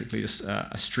it's basically just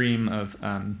a stream of,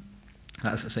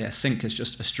 as I say, a sync is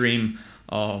just a stream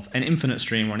of an infinite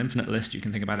stream or an infinite list. You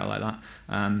can think about it like that.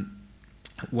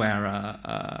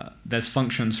 Where there's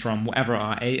functions from whatever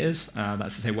our A is,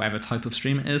 that's to say whatever type of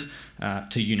stream it is,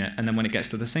 to unit. And then when it gets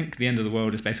to the sink, the end of the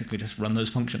world is basically just run those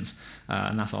functions.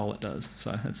 And that's all it does.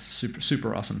 So it's super,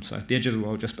 super awesome. So the edge of the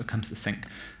world just becomes the sink,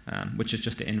 which is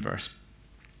just the inverse.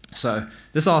 So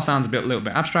this all sounds a little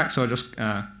bit abstract, so I'll just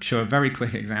show a very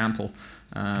quick example.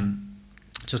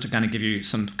 Just to kind of give you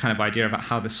some kind of idea about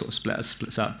how this sort of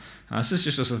splits up. So this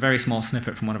is just a very small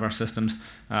snippet from one of our systems.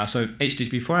 So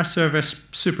HTTP4S service,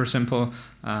 super simple.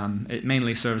 It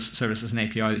mainly services an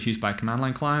API that's used by a command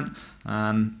line client.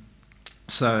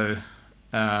 So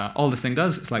all this thing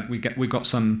does, it's like we've got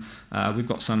some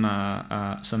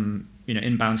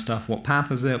inbound stuff. What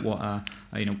path is it?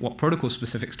 What protocol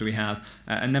specifics do we have?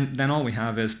 And then all we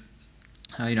have is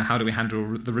how do we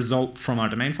handle the result from our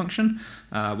domain function,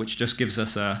 which just gives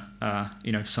us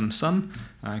some sum.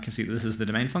 You can see that this is the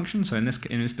domain function. So in this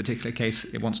particular case,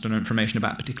 it wants to know information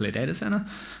about a particular data center.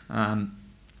 And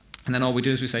then all we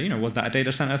do is we say, was that a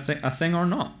data center a thing or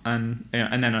not? And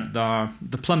then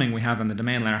the plumbing we have in the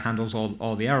domain layer handles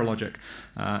all the error logic.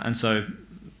 And so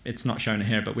it's not shown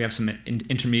here, but we have some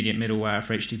intermediate middleware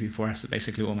for HTTP4S that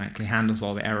basically automatically handles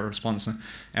all the error response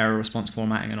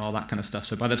formatting and all that kind of stuff.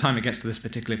 So by the time it gets to this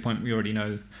particular point, we already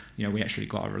know, we actually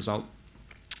got a result.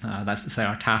 That's to say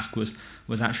our task was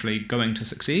actually going to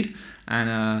succeed,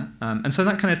 and so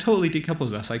that kind of totally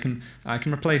decouples us. I can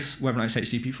replace whether or not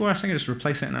it's HTTP4S. I can just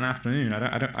replace it in an afternoon.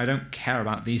 I don't care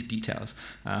about these details.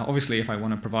 Obviously, if I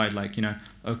want to provide like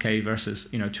OK versus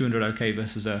 200 OK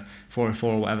versus a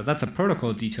 404 or whatever, that's a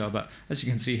protocol detail. But as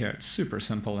you can see here, it's super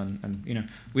simple, and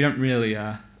we don't really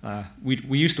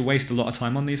we used to waste a lot of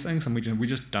time on these things, and we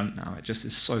just don't now. It just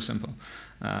is so simple,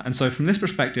 and so from this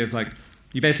perspective, like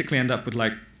you basically end up with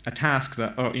like a task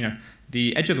that,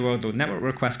 the edge of the world, the network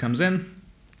request comes in,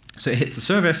 so it hits the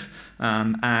service,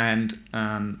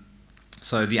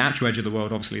 so the actual edge of the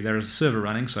world, obviously, there is a server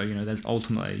running, so there's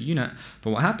ultimately a unit.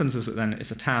 But what happens is that then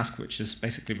it's a task which is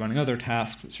basically running other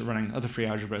tasks, which are running other free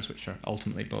algebras, which are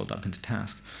ultimately built up into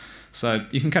tasks. So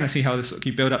you can kind of see how this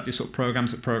you build up these sort of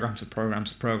programs of programs of programs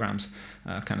of programs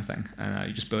kind of thing, and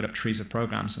you just build up trees of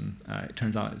programs, and it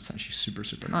turns out it's actually super,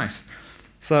 super nice.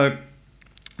 So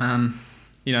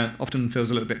often feels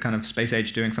a little bit kind of space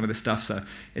age doing some of this stuff. So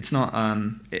it's not,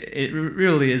 it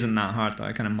really isn't that hard, though.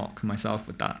 I kind of mock myself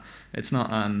with that. It's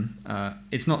not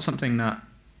something that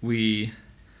we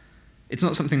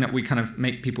kind of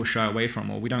make people shy away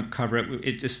from, or we don't cover it.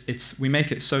 We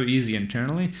make it so easy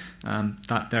internally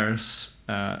that there's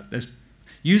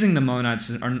using the monads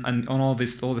and on all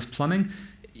this plumbing.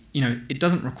 It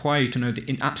doesn't require you to know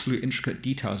the absolute intricate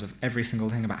details of every single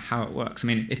thing about how it works. I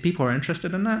mean, if people are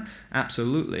interested in that,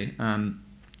 absolutely.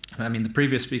 The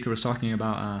previous speaker was talking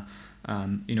about,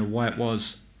 why it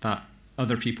was that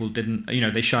other people didn't,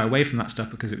 they shy away from that stuff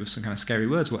because it was some kind of scary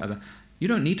words or whatever. You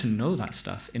don't need to know that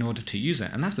stuff in order to use it,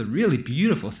 and that's the really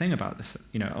beautiful thing about this.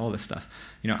 All this stuff.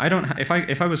 I don't. If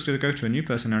I was to go to a new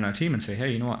person in our team and say,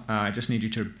 hey, I just need you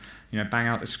to, bang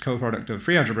out this coproduct of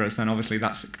free algebras, then obviously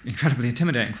that's incredibly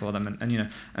intimidating for them,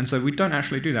 and so we don't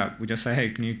actually do that. We just say, hey,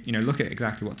 can you look at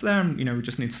exactly what's there, and we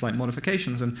just need slight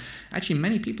modifications. And actually,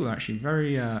 many people are actually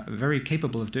very very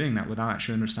capable of doing that without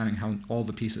actually understanding how all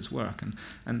the pieces work,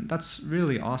 and that's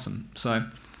really awesome. So.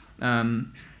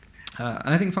 And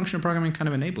I think functional programming kind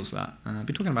of enables that. I'll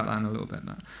be talking about that in a little bit.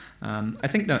 But I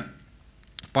think that,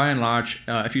 by and large,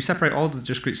 if you separate all the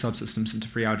discrete subsystems into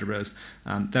free algebras,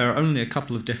 there are only a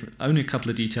couple of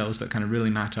details that kind of really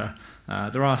matter.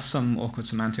 There are some awkward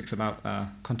semantics about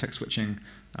context switching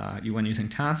when using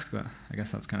task, but I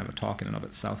guess that's kind of a talk in and of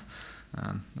itself.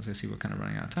 As I see, we're kind of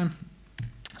running out of time.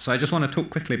 So I just want to talk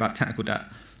quickly about technical debt.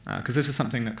 because this is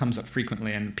something that comes up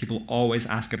frequently and people always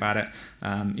ask about it.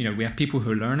 We have people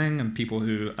who are learning and people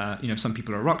who, some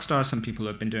people are rock stars, some people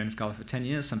have been doing Scala for 10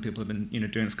 years, some people have been,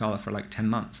 doing Scala for like 10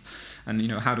 months.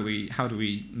 And, how do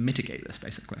we mitigate this,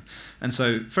 basically? And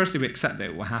so, firstly, we accept that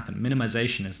it will happen.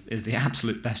 Minimization is the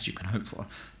absolute best you can hope for.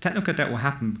 Technical debt will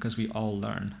happen because we all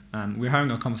learn. We were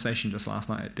having a conversation just last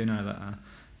night at dinner that,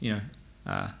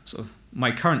 sort of my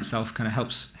current self kind of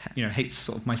hates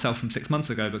sort of myself from 6 months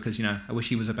ago because, I wish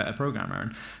he was a better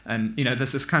programmer. And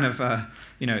there's this kind of,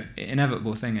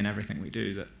 inevitable thing in everything we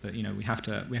do that we have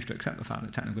to accept the fact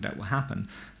that technical debt will happen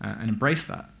and embrace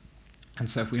that. And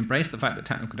so if we embrace the fact that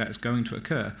technical debt is going to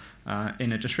occur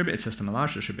in a distributed system, a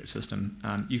large distributed system,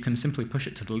 you can simply push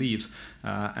it to the leaves.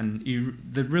 And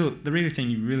the really thing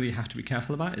you really have to be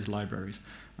careful about is libraries.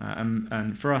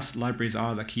 And for us, libraries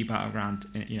are the key battleground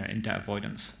in debt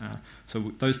avoidance.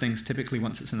 So those things, typically,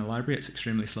 once it's in the library, it's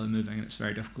extremely slow moving and it's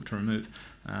very difficult to remove.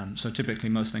 So typically,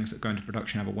 most things that go into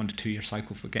production have a 1 to 2 year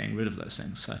cycle for getting rid of those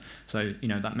things. So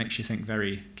that makes you think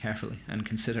very carefully and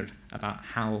considered about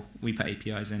how we put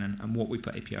APIs in and what we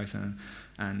put APIs in,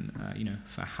 and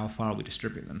for how far we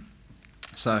distribute them.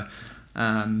 So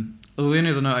the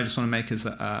only other note I just want to make is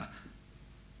that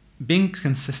being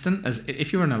consistent, as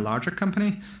if you're in a larger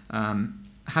company,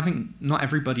 having not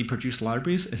everybody produce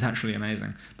libraries is actually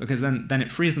amazing, because then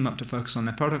it frees them up to focus on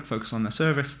their product, focus on their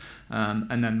service,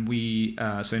 and then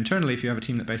so internally, if you have a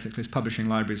team that basically is publishing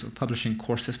libraries or publishing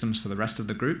core systems for the rest of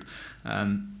the group,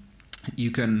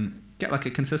 you can get like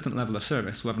a consistent level of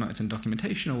service, whether or not it's in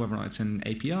documentation or whether or not it's in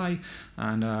API,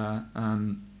 and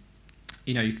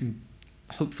you can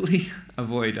hopefully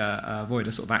avoid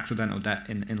a sort of accidental debt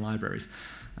in libraries.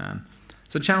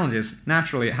 So challenges,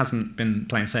 naturally, it hasn't been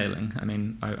plain sailing. I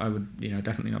mean, I would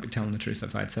definitely not be telling the truth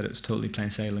if I had said it was totally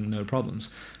plain sailing, no problems.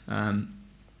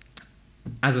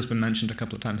 As has been mentioned a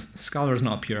couple of times, Scala is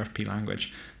not a pure FP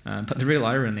language, but the real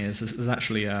irony is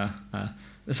actually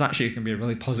this actually can be a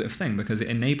really positive thing because it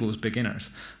enables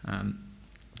beginners.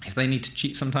 If they need to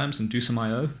cheat sometimes and do some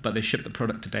I/O, but they ship the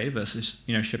product today versus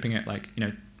shipping it like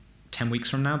 10 weeks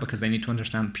from now because they need to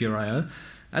understand pure I/O,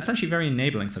 that's actually very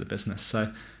enabling for the business.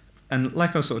 So, and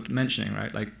like I was sort of mentioning,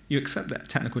 right, like you accept that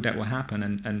technical debt will happen,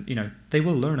 and they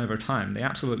will learn over time. They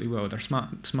absolutely will. They're smart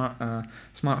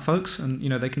folks, and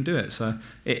they can do it. So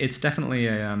it's definitely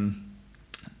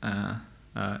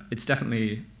it's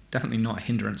definitely not a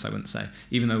hindrance, I wouldn't say,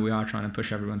 even though we are trying to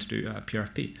push everyone to do pure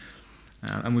FP,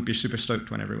 and we'd be super stoked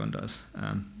when everyone does.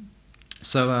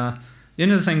 The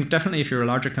other thing, definitely, if you're a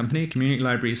larger company, community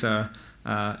libraries are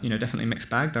definitely a mixed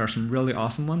bag. There are some really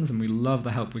awesome ones, and we love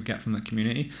the help we get from the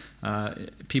community.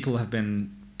 People have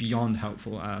been beyond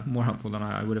helpful, more helpful than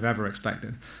I would have ever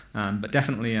expected. But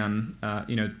definitely,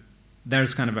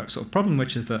 there's kind of a sort of problem,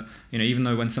 which is that even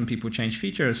though when some people change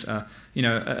features,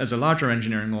 as a larger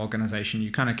engineering organization,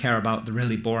 you kind of care about the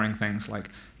really boring things like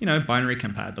binary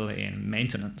compatibility and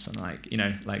maintenance and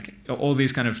like all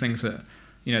these kind of things that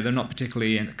they're not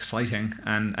particularly exciting,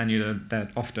 and they're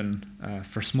often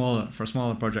for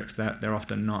smaller projects they're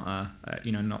often not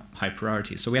not high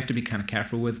priority. So we have to be kind of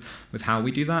careful with how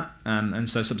we do that, and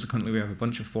so subsequently we have a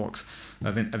bunch of forks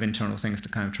of internal things to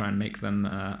kind of try and make them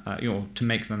to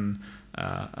make them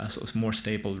a sort of more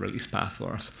stable release path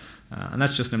for us. And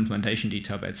that's just an implementation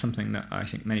detail, but it's something that I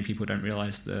think many people don't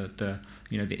realize the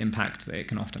impact that it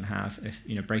can often have if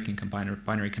breaking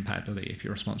binary compatibility if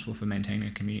you're responsible for maintaining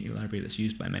a community library that's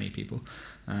used by many people.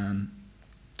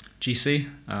 GC,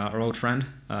 our old friend,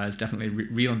 is definitely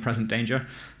real and present danger,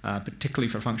 particularly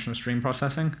for functional stream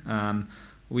processing.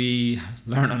 We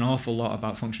learn an awful lot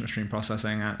about functional stream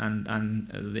processing and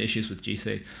the issues with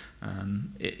GC.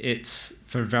 It's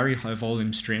for very high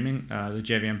volume streaming. The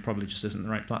JVM probably just isn't the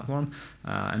right platform,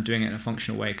 and doing it in a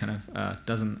functional way kind of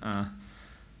doesn't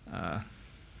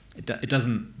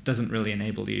doesn't really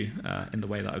enable you in the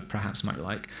way that I perhaps might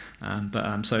like.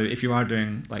 So if you are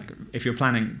doing if you're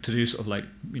planning to do sort of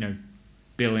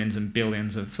billions and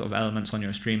billions of sort of elements on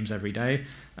your streams every day,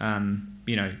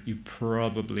 you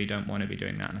probably don't want to be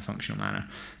doing that in a functional manner.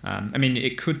 I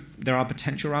mean, there are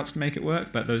potential routes to make it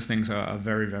work, but those things are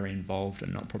very, very involved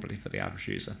and not probably for the average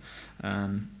user.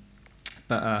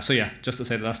 So yeah, just to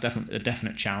say that's definitely a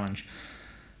definite challenge.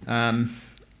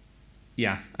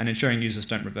 Yeah, and ensuring users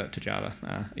don't revert to Java,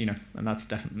 and that's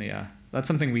definitely that's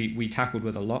something we tackled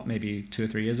with a lot maybe 2 or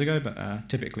 3 years ago, but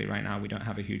typically right now we don't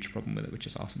have a huge problem with it, which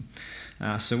is awesome.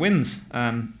 So wins.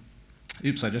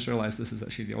 Oops, I just realized this is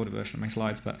actually the older version of my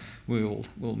slides, but we'll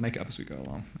make it up as we go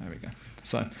along. There we go.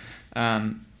 So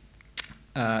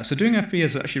so doing FP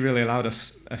has actually really allowed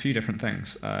us a few different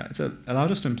things. It's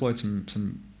allowed us to employ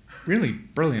some really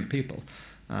brilliant people.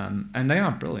 And they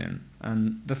are brilliant.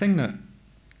 And the thing that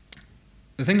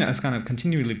has kind of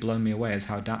continually blown me away is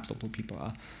how adaptable people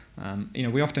are.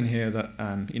 We often hear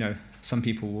that some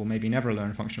people will maybe never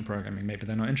learn functional programming, maybe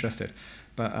they're not interested.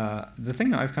 But the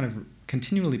thing that I've kind of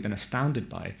continually been astounded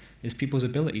by is people's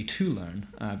ability to learn.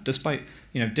 Despite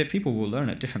people will learn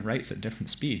at different rates at different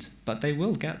speeds, but they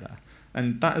will get there.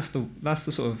 And that's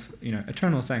the sort of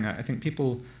eternal thing. I think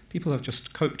people have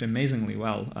just coped amazingly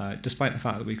well, despite the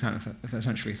fact that we kind of have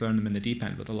essentially thrown them in the deep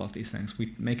end with a lot of these things.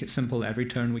 We make it simple every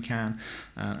turn we can,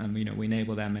 and we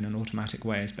enable them in an automatic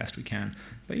way as best we can.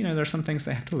 But there are some things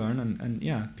they have to learn, and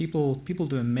yeah, people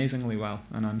do amazingly well,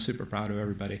 and I'm super proud of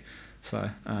everybody. So.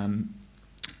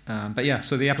 But yeah,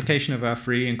 so the application of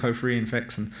free and co-free and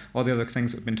fix and all the other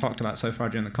things that have been talked about so far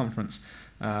during the conference,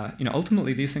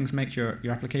 ultimately these things make your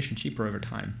application cheaper over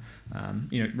time.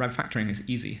 Refactoring is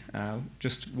easy.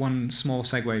 Just one small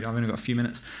segue, I've only got a few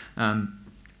minutes.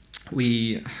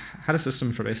 We had a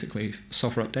system for basically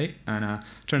software update, and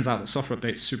turns out that software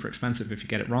update is super expensive if you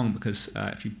get it wrong, because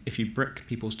if you brick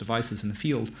people's devices in the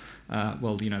field, they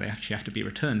actually have to be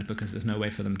returned because there's no way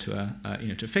for them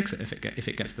to fix it if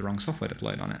it gets the wrong software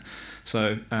deployed on it.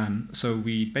 So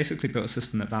we basically built a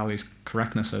system that values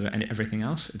correctness over everything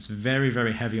else. It's very,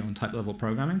 very heavy on type level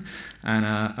programming,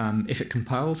 and if it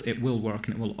compiles, it will work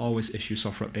and it will always issue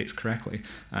software updates correctly.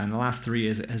 And in the last 3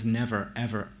 years, it has never,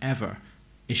 ever, ever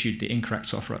issued the incorrect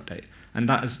software update. And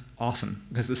that is awesome,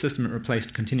 because the system it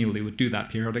replaced continually would do that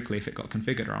periodically if it got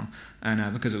configured wrong,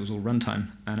 and because it was all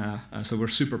runtime. And so we're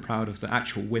super proud of the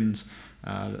actual wins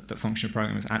that functional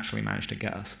programmers actually managed to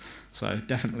get us. So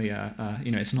definitely,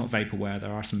 it's not vaporware.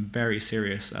 There are some very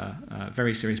serious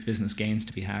business gains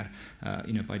to be had,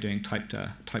 by doing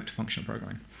typed functional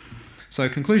programming. So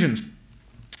conclusions,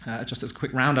 just as a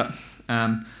quick roundup.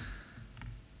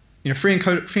 Free and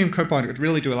coproducts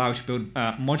really do allow you to build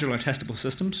modular testable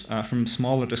systems from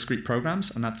smaller discrete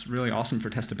programs, and that's really awesome for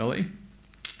testability.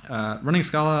 Running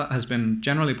Scala has been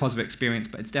generally a positive experience,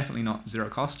 but it's definitely not zero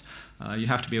cost. You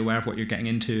have to be aware of what you're getting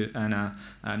into and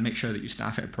make sure that you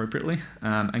staff it appropriately,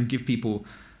 and give people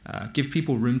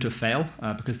room to fail,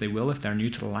 because they will if they're new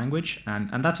to the language,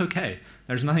 and that's okay.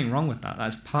 There's nothing wrong with that.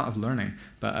 That's part of learning.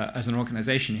 But as an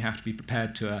organization, you have to be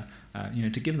prepared to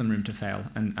give them room to fail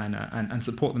and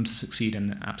support them to succeed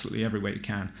in absolutely every way you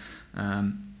can.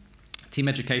 Team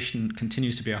education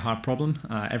continues to be a hard problem.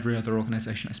 Every other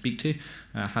organization I speak to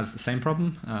has the same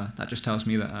problem. That just tells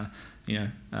me that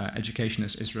education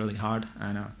is really hard,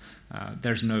 and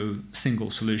there's no single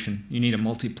solution. You need a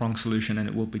multi-pronged solution, and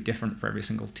it will be different for every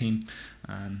single team.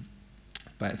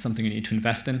 But it's something you need to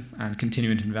invest in and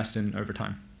continue to invest in over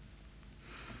time.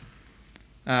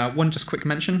 One just quick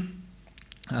mention.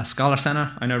 Scala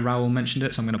Center, I know Raoul mentioned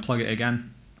it, so I'm going to plug it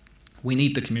again. We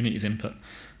need the community's input.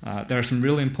 There are some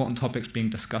really important topics being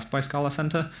discussed by Scala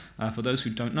Center. For those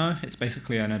who don't know, it's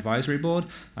basically an advisory board,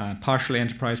 partially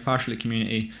enterprise, partially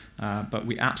community, but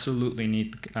we absolutely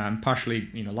need partially,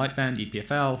 Lightband,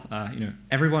 EPFL,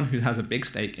 everyone who has a big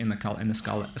stake in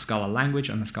the Scala language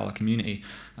and the Scala community,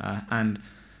 and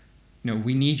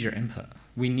we need your input.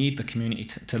 We need the community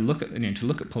to look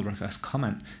at pull requests,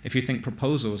 comment. If you think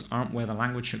proposals aren't where the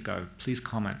language should go, please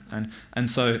comment. And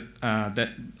so that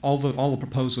all the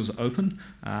proposals are open.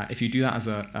 If you do that as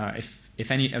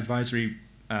if any advisory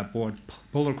board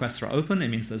pull requests are open, it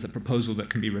means there's a proposal that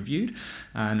can be reviewed.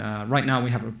 And right now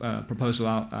we have a proposal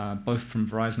out both from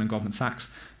Verizon and Goldman Sachs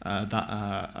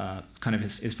that kind of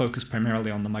is focused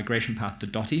primarily on the migration path to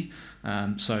Dotty.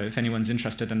 So if anyone's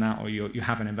interested in that, or you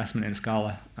have an investment in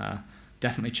Scala,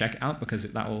 definitely check it out, because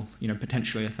that will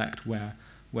potentially affect where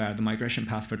the migration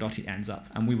path for Dotty ends up.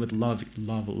 And we would love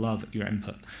your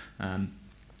input.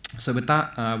 So with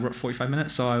that, we're at 45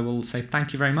 minutes, so I will say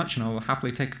thank you very much, and I will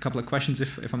happily take a couple of questions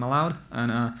if I'm allowed.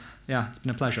 And yeah, it's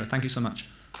been a pleasure. Thank you so much.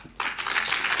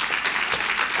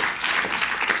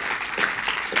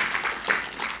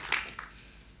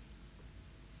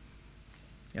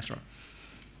 Yes, Rob.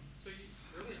 So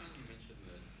early on you mentioned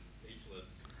that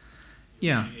H-list.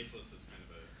 Yeah. H-list is kind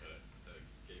of a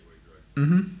gateway drug.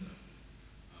 Mm-hmm.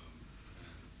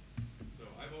 So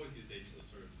I've always used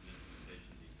H-list sort of as an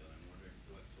implementation detail. I'm wondering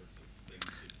what sorts of things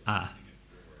people are using it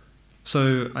for.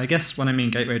 So I guess when I mean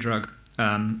gateway drug,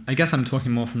 I guess I'm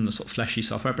talking more from the sort of fleshy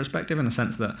software perspective, in the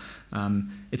sense that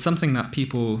it's something that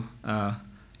people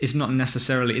is not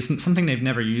necessarily, it's something they've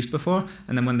never used before,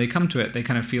 and then when they come to it, they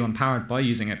kind of feel empowered by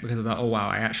using it because of that, oh wow,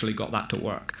 I actually got that to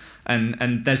work.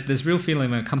 And there's real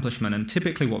feeling of accomplishment, and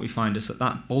typically what we find is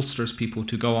that bolsters people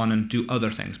to go on and do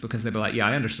other things, because they'll be like, yeah,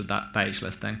 I understood that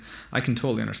HList thing. I can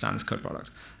totally understand this code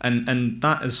product. And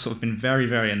that has sort of been very,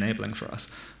 very enabling for us,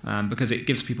 because it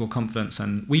gives people confidence,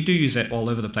 and we do use it all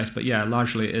over the place, but yeah,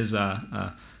 largely it is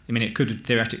I mean, it could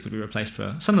theoretically be replaced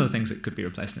for some of the things it could be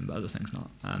replaced in, but other things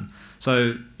not.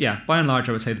 So yeah, by and large,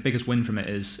 I would say the biggest win from it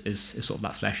is sort of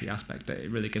that fleshy aspect, that it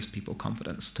really gives people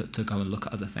confidence to go and look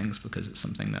at other things, because it's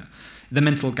something that the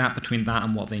mental gap between that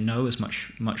and what they know is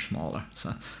much smaller.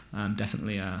 So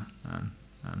definitely a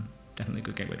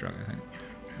good gateway drug, I think.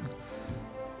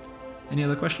 Any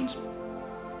other questions?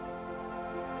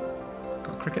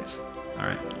 Got crickets? All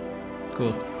right,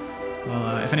 cool.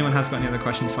 Well, if anyone has got any other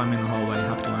questions, find me in the hallway.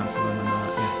 Happy to answer them. And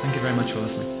yeah, thank you very much for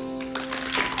listening.